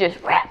instead of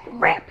just rap.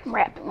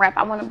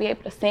 I want to be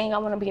able to sing. I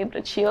want to be able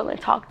to chill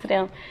and talk to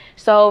them.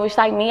 So it's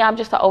like me, I'm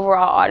just an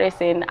overall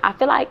artist, and I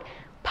feel like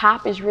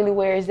pop is really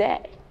where it's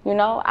at. You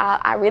know,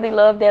 I really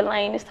love that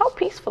lane. It's so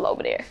peaceful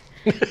over there.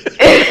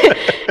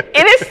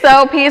 It is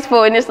so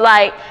peaceful, and it's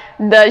like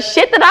the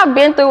shit that I've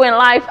been through in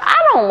life, I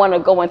don't want to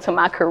go into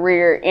my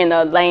career in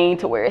a lane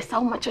to where it's so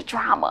much of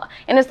drama.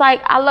 And it's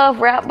like, I love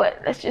rap, but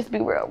let's just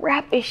be real.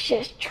 Rap is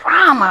just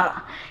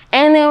drama.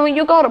 And then when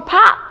you go to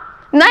pop,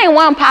 name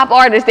one pop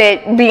artist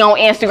that be on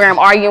Instagram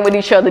arguing with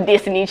each other,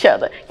 dissing each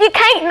other. You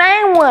can't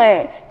name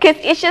one because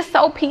it's just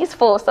so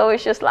peaceful. So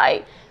it's just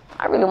like,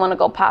 I really want to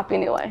go pop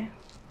anyway.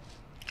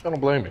 I don't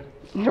blame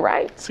you.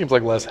 Right. Seems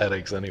like less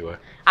headaches anyway.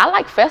 I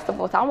like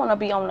festivals. I want to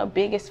be on the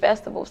biggest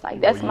festivals. Like,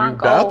 that's my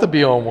goal. You're about to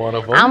be on one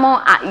of them. I'm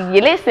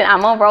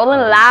on Rolling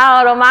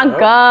Loud. Oh my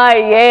God,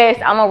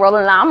 yes. I'm on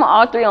Rolling Loud. I'm on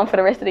all three of them for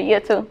the rest of the year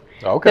too.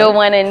 Okay. The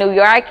one in New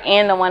York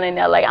and the one in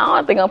LA. I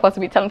don't think I'm supposed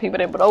to be telling people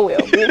that, but oh well,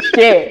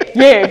 bitch.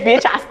 Yeah,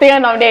 bitch. I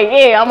stand on that.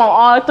 Yeah, I'm on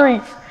all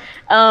three.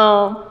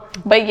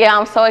 But yeah,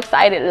 I'm so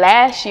excited.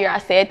 Last year I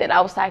said that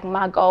I was like,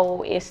 my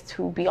goal is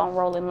to be on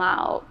Rolling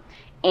Loud,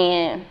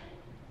 and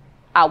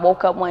I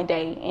woke up one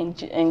day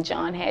and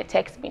John had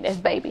texted me. That's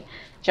Baby.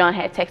 John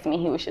had texted me.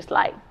 He was just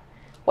like,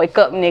 wake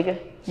up, nigga.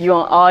 You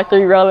on all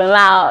three Rolling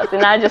Louds.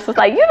 And I just was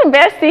like, you the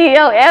best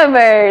CEO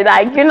ever.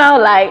 Like, you know,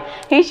 like,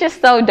 he's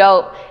just so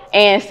dope.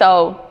 And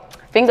so,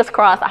 fingers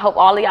crossed. I hope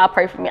all of y'all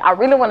pray for me. I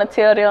really want to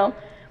tell them,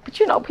 but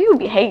you know, people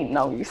be hating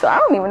on you. So I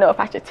don't even know if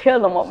I should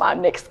tell them what my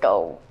next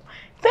goal.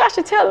 I think I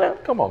should tell them.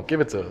 Come on, give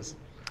it to us.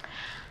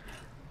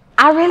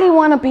 I really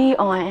want to be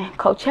on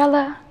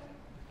Coachella,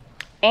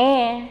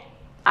 and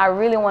I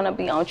really want to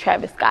be on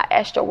Travis Scott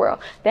Astroworld.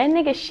 That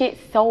nigga shit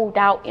sold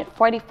out in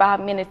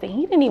 45 minutes, and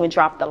he didn't even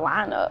drop the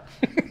lineup.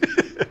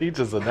 He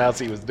just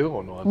announced he was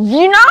doing one.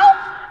 You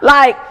know?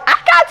 Like, I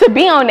got to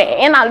be on it,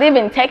 and I live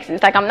in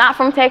Texas. Like, I'm not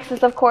from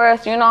Texas, of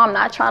course. You know, I'm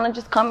not trying to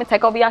just come and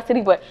take over y'all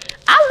city, but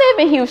I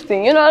live in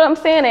Houston, you know what I'm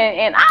saying?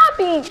 And I'll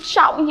be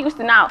shouting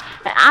Houston out.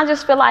 And I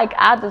just feel like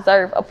I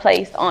deserve a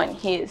place on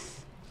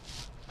his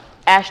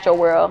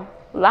Astroworld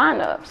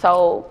lineup.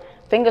 So,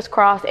 fingers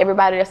crossed,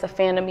 everybody that's a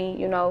fan of me,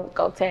 you know,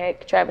 go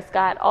tag Travis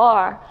Scott,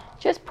 or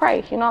just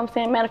pray, you know what I'm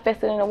saying?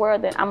 Manifest it in the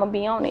world that I'm going to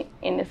be on it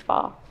in this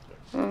fall.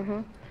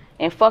 Mm-hmm.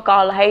 And fuck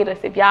all the haters.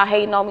 If y'all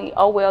hating on me,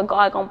 oh well,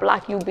 God gonna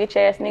block you bitch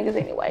ass niggas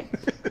anyway.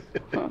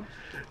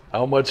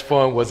 How much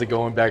fun was it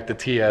going back to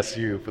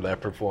TSU for that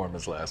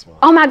performance last month?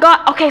 Oh my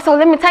God. Okay, so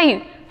let me tell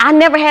you, I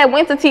never had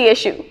went to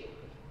TSU.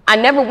 I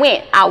never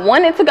went. I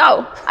wanted to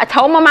go. I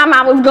told my mom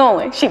I was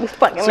going. She was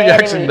fucking mad at me. So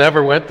you actually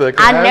never went to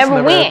class? I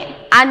never went.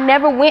 I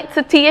never went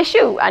to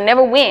TSU. I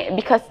never went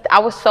because I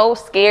was so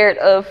scared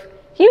of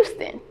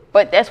Houston.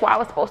 But that's where I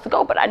was supposed to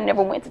go, but I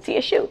never went to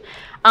TSU.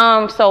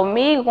 So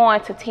me going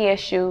to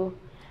TSU,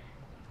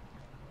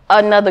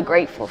 another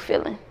grateful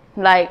feeling.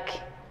 Like,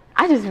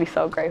 I just be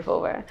so grateful,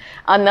 bro.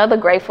 Another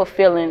grateful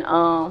feeling.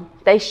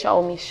 They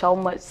showed me so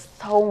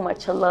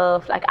much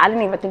love. Like, I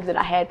didn't even think that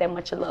I had that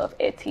much love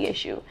at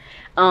TSU.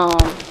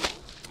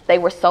 They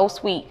were so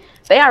sweet.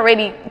 They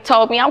already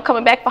told me I'm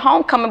coming back for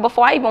homecoming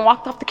before I even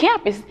walked off the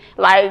campus.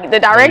 Like, the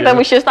director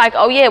was just like,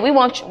 oh yeah, we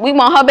want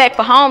her back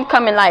for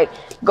homecoming. Like,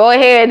 go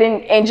ahead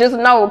and just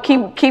know,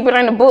 keep it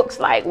in the books.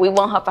 Like, we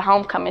want her for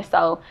homecoming.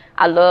 So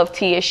I love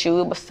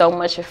TSU. It was so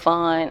much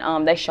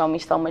fun. They showed me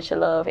so much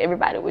love.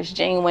 Everybody was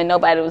genuine.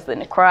 Nobody was in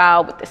the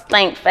crowd with the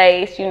stank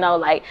face. You know,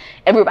 like,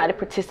 everybody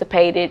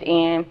participated.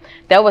 And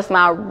that was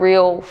my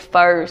real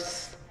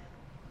first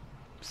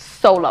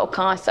solo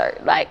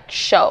concert, like,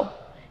 show.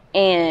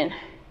 And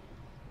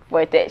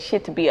for that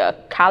shit to be a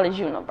college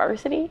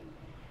university,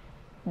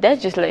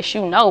 that just lets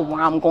you know where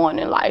I'm going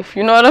in life.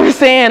 You know what I'm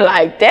saying?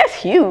 Like, that's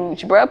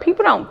huge, bro.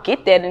 People don't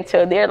get that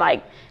until they're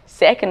like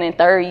second and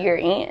third year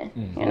in,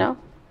 you know?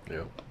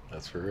 Yeah,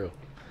 that's for real.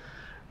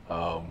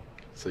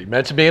 So you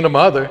mentioned being a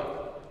mother.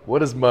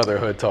 What has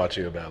motherhood taught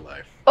you about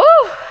life?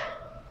 Ooh,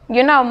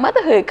 you know,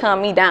 motherhood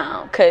calmed me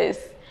down because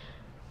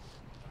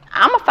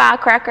I'm a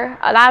firecracker.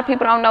 A lot of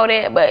people don't know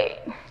that,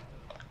 but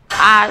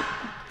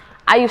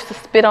I used to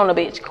spit on a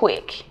bitch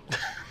quick.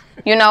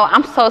 You know,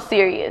 I'm so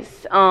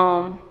serious.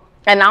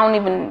 And I don't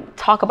even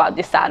talk about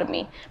this side of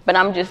me, but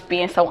I'm just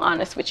being so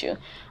honest with you.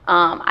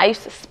 I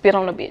used to spit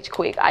on a bitch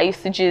quick.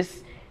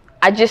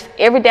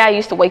 Every day I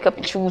used to wake up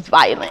and choose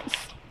violence.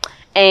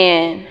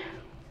 And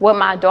what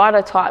my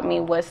daughter taught me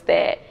was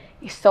that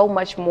it's so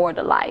much more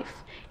to life.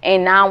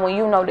 And now when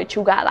you know that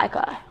you got like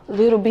a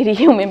little bitty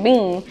human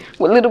being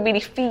with little bitty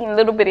feet and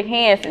little bitty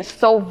hands and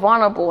so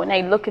vulnerable and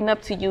they looking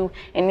up to you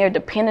and they're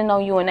depending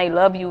on you and they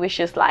love you, it's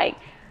just like,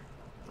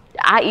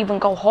 I even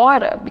go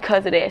harder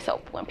because of that.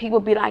 So when people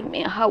be like,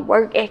 man, her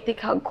work ethic,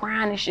 her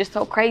grind is just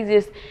so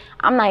crazy,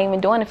 I'm not even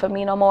doing it for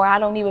me no more. I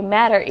don't even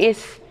matter.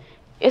 It's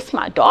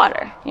my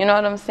daughter. You know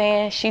what I'm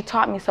saying? She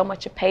taught me so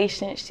much of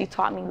patience. She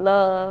taught me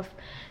love.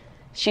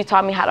 She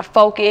taught me how to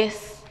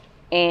focus.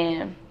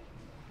 And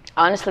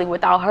honestly,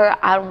 without her,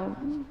 I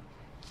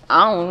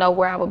don't know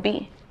where I would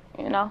be,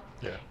 you know?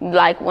 Yeah.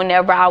 Like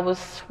whenever I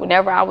was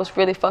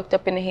really fucked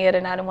up in the head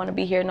and I didn't want to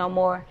be here no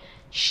more,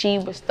 she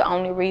was the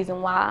only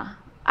reason why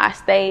I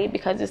stayed,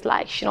 because it's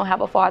like she don't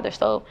have a father,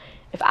 so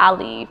if I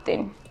leave,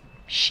 then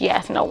she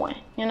has no one,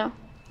 you know?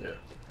 Yeah.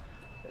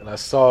 And I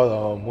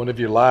saw one of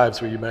your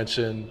lives where you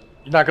mentioned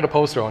you're not going to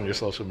post her on your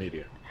social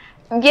media.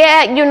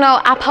 Yeah, you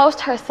know, I post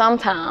her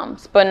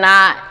sometimes, but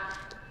not,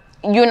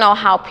 you know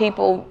how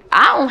people,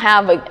 I don't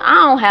have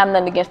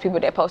nothing against people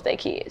that post their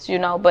kids, you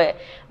know, but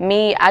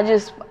me, I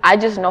just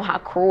know how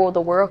cruel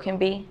the world can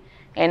be,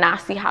 and I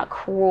see how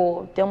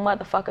cruel them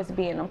motherfuckers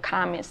be in them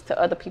comments to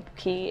other people's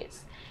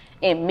kids.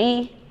 And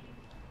me,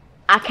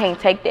 I can't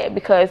take that,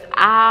 because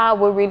I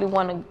would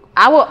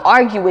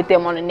argue with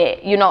them on the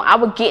net. You know, I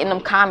would get in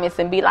them comments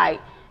and be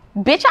like,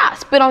 bitch, I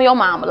spit on your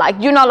mama.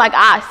 Like, you know, like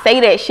I say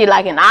that shit,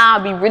 like, and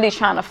I'll be really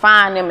trying to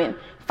find them and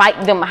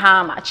fight them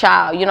behind my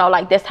child. You know,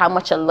 like that's how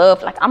much I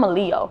love. Like, I'm a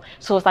Leo.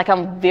 So it's like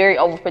I'm very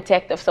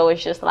overprotective. So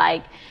it's just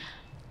like,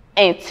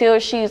 until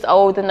she's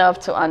old enough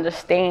to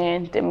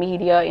understand the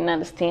media and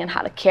understand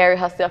how to carry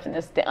herself and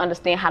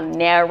understand how to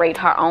narrate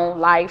her own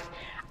life,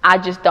 I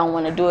just don't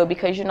want to do it,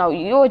 because, you know,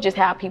 you'll just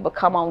have people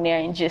come on there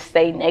and just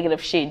say negative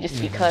shit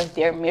just because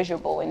they're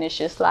miserable. And it's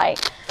just like,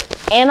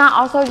 and I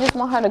also just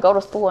want her to go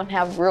to school and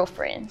have real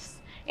friends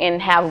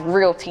and have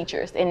real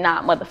teachers and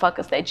not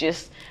motherfuckers that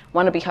just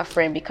want to be her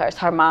friend because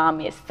her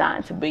mom is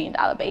signed to $1 Billion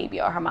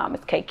Baby or her mom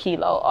is Kayy,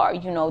 or,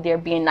 you know, they're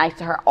being nice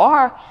to her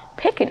or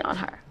picking on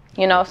her,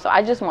 you know? So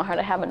I just want her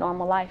to have a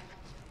normal life.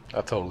 I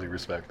totally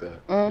respect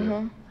that.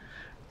 Yeah.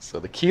 So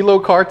the Kilo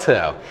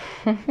Cartel.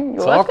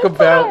 Talk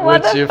about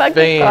what your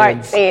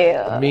fans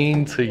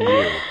mean to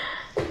you.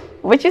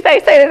 What you say?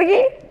 Say that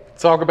again?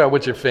 Talk about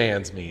what your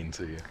fans mean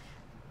to you.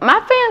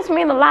 My fans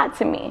mean a lot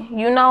to me.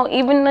 You know,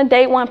 even the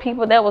day one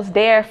people that was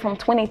there from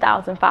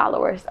 20,000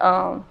 followers.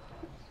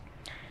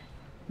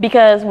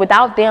 Because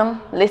without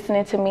them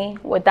listening to me,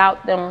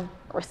 without them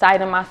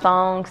reciting my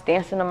songs,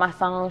 dancing to my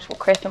songs,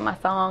 requesting my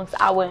songs,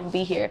 I wouldn't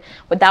be here.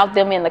 Without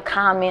them in the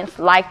comments,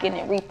 liking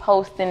and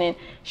reposting and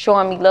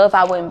showing me love,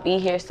 I wouldn't be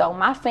here. So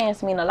my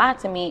fans mean a lot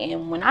to me.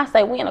 And when I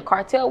say we in a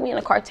cartel, and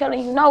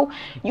you know,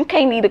 you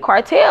can't leave the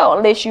cartel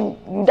unless you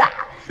die.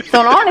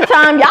 So the only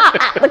time y'all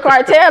out the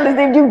cartel is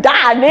if you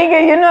die,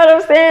 nigga. You know what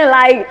I'm saying?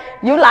 Like,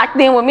 you locked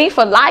in with me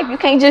for life. You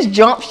can't just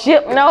jump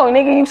ship. No,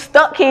 nigga, you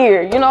stuck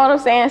here. You know what I'm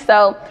saying?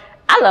 So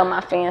I love my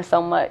fans so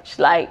much.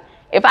 Like,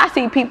 if I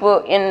see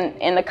people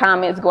in the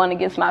comments going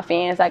against my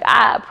fans, like,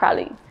 I'd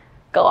probably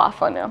go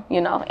off on them,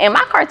 you know. And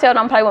my cartel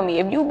don't play with me.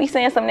 If you be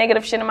saying some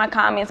negative shit in my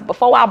comments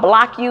before I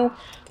block you,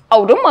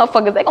 oh, them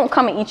motherfuckers, they gonna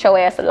come and eat your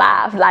ass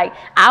alive. Like,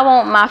 I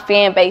want my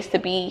fan base to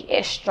be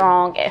as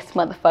strong as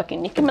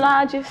motherfucking Nicki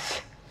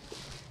Minaj's,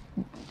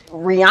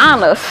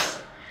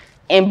 Rihanna's,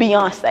 and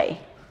Beyonce.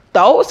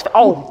 Those,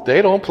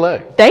 they don't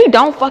play. They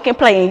don't fucking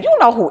play. And you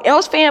know who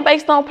else fan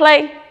base don't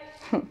play?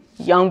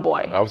 Young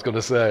boy. I was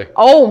gonna say.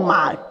 Oh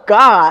my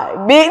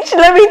God, bitch!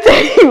 Let me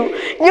tell you,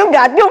 you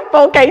got them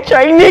 4K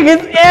train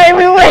niggas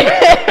everywhere.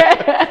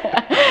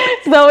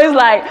 So it's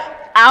like,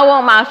 I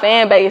want my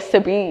fan base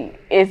to be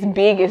as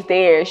big as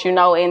theirs, you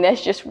know, and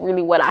that's just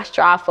really what I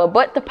strive for.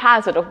 But the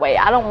positive way.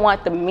 I don't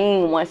want the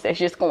mean ones that's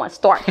just going to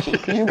start shit.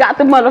 Because you got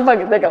the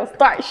motherfuckers that gonna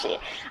start shit.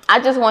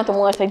 I just want the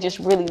ones that just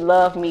really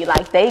love me.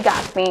 Like, they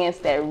got fans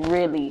that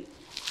really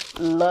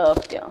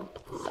love them.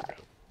 Sorry.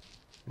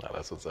 No,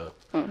 that's what's up.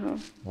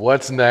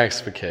 What's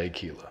next for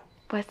Kayy?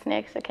 What's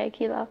next for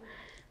Kayy?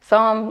 So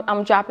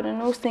I'm dropping a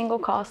new single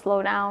called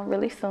Slow Down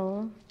really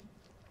soon.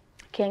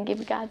 Can't give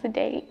you guys a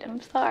date.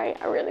 I'm sorry.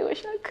 I really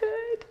wish I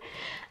could.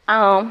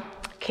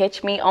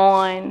 Catch me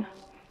on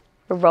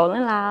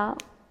Rolling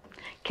Loud.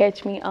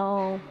 Catch me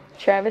on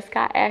Travis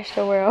Scott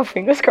Astroworld.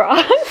 Fingers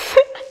crossed.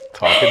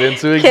 Talk it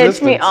into existence.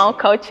 Catch me on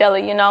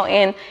Coachella, you know,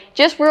 and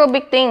just real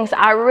big things.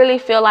 I really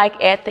feel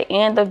like at the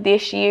end of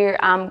this year,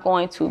 I'm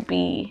going to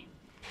be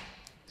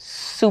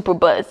super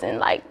buzzing,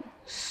 like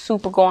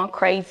super going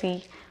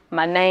crazy.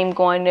 My name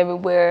going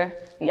everywhere.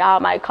 Y'all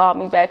might call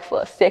me back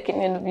for a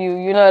second interview.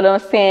 You know what I'm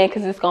saying?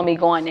 Because it's going to be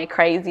going that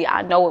crazy.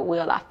 I know it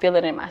will. I feel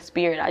it in my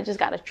spirit. I just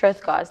got to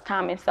trust God's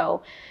timing.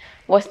 So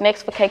what's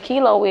next for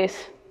Kayy is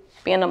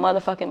being a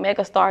motherfucking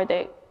mega star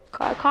that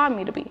God called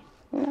me to be.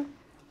 You know,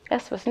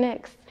 that's what's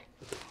next.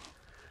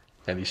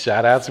 Any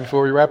shout outs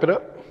before we wrap it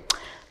up?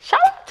 Shout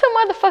out to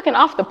motherfucking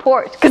Off the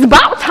Porch. Cause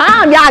about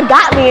time y'all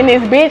got me in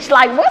this bitch.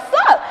 Like, what's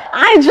up?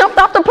 I ain't jumped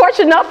off the porch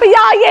enough for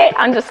y'all yet.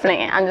 I'm just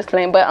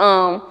playing. But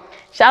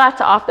shout out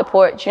to Off the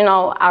Porch. You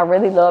know, I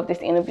really love this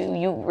interview.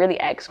 You really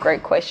ask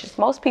great questions.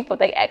 Most people,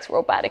 they ask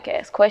robotic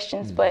ass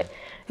questions, but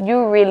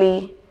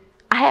I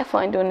had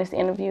fun doing this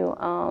interview.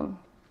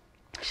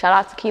 Shout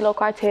out to Kilo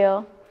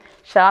Cartel.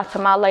 Shout out to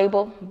my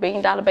label, $1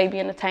 Billion Baby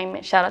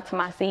Entertainment. Shout out to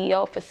my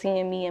CEO for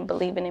seeing me and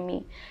believing in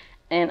me.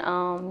 And,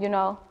 you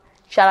know,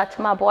 shout out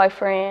to my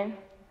boyfriend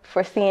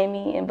for seeing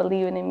me and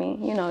believing in me.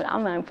 You know,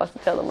 I'm not even supposed to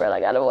tell him, bro, I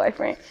got a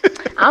boyfriend.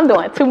 I'm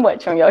doing too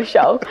much on your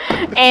show.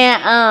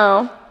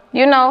 And,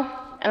 you know,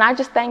 and I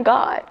just thank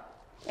God.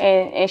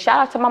 And shout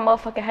out to my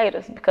motherfucking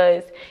haters,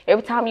 because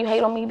every time you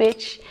hate on me,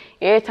 bitch,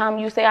 every time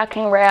you say I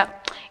can't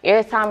rap,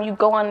 every time you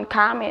go and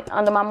comment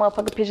under my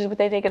motherfucking pictures with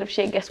that negative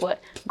shit, guess what?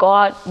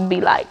 God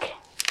be like,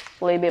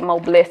 a little bit more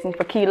blessing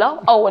for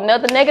Kilo. Oh,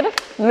 another negative?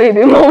 A little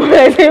bit more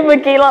blessing for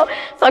Kilo.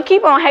 So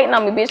keep on hating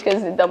on me, bitch,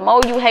 because the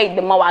more you hate,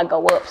 the more I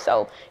go up.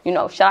 So, you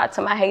know, shout out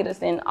to my haters,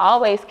 and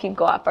always keep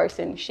God first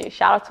and shit.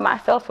 Shout out to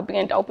myself for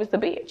being dope as a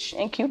bitch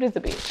and cute as a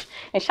bitch.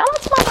 And shout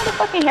out to my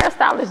motherfucking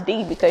hairstylist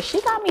D, because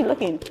she got me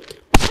looking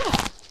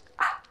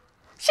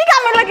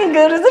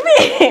good as a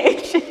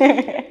bitch.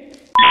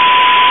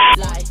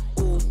 Like,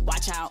 ooh,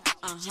 watch out.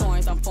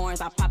 Horns on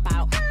foreigns, I pop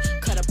out.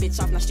 Cut a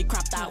bitch off, now she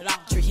cropped out.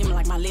 Treat him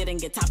like my lid and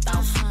get topped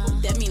off.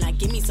 That mean I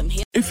give me some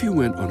hit. If you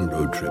went on a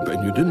road trip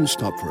and you didn't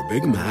stop for a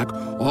Big Mac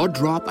or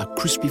drop a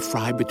crispy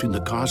fry between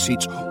the car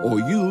seats or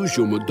use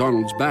your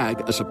McDonald's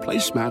bag as a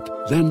placemat,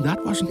 then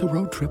that wasn't a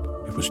road trip.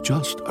 It was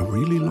just a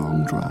really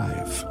long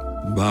drive.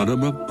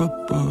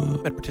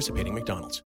 Ba-da-ba-ba-ba. At participating McDonald's.